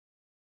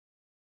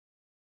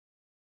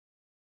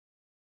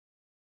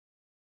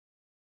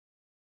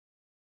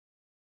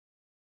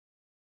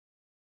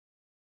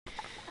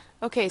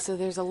Okay, so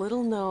there's a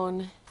little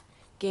known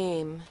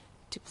game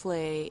to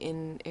play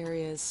in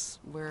areas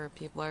where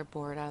people are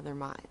bored out of their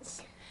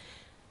minds.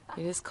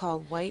 It is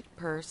called White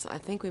Purse. I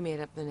think we made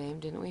up the name,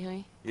 didn't we,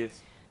 honey?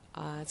 Yes.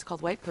 It's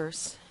called White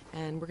Purse,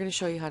 and we're going to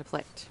show you how to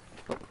play it.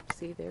 Oh,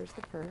 see, there's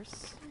the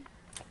purse.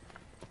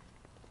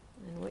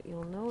 And what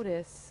you'll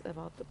notice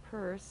about the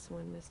purse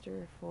when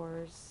Mr.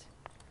 Force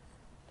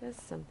does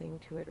something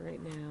to it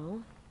right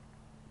now.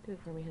 Do it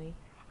for me, honey.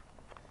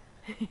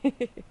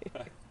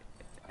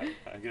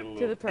 I get a To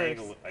little the purse.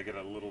 tangle. I get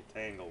a little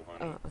tangle,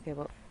 honey. Oh, okay,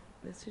 well,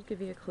 this should give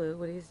you a clue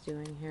what he's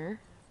doing here.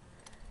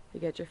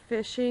 You got your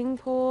fishing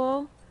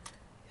pole,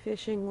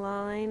 fishing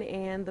line,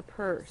 and the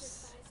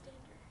purse.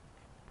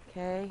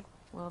 Okay?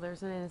 Well,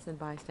 there's an innocent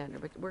bystander,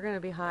 but we're going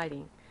to be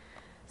hiding.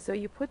 So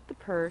you put the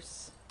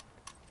purse,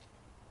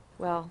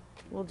 well,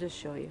 we'll just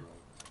show you.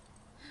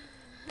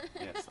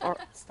 Yes. Or,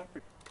 Stop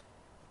it.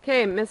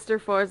 okay, Mr.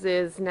 Force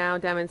is now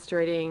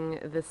demonstrating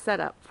the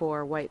setup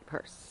for White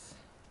Purse.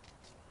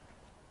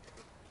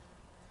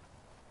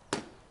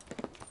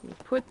 You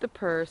put the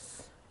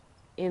purse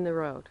in the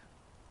road.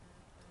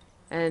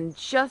 And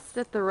just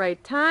at the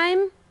right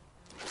time,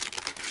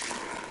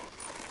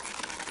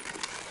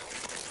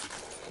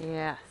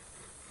 yes.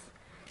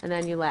 And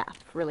then you laugh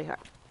really hard.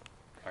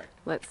 All right.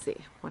 Let's see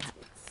what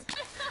happens.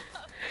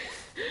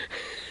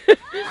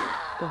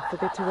 Don't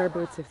forget to wear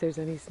boots if there's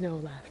any snow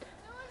left.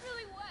 No one's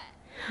really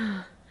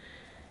wet.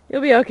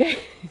 You'll be okay.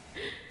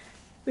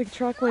 The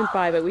truck went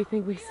by, but we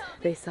think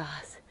they saw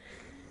us.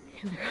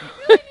 I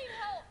really need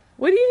help.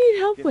 What do you need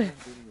help with?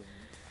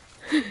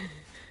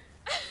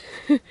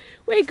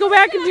 Wait, go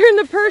back and turn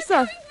the purse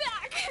off.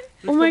 Back.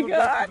 Oh my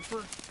God.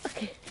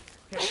 Okay.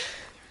 Get your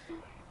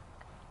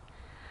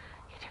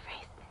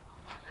face.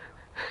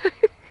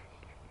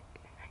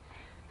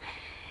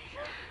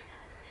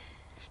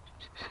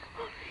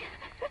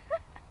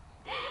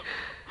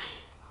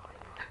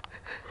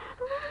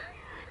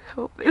 I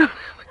hope they don't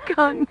have a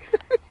gun.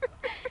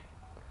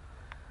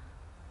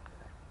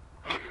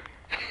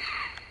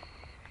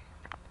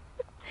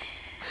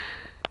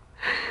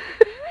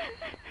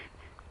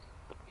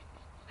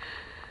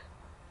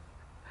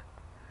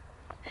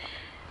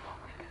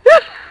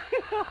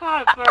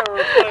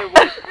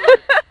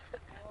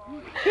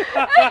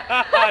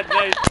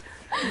 Nice.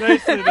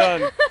 Nicely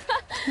done.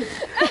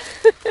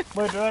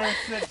 My daughter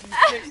said she's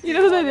 60. You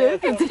know what that is?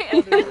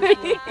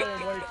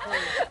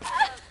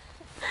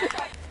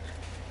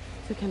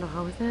 So Kendall,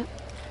 how was that?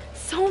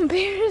 So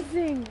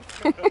embarrassing.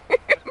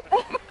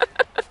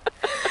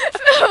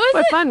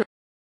 But fun,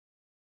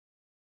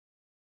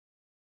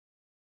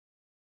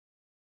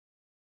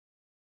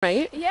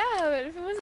 right? Yeah, but if it was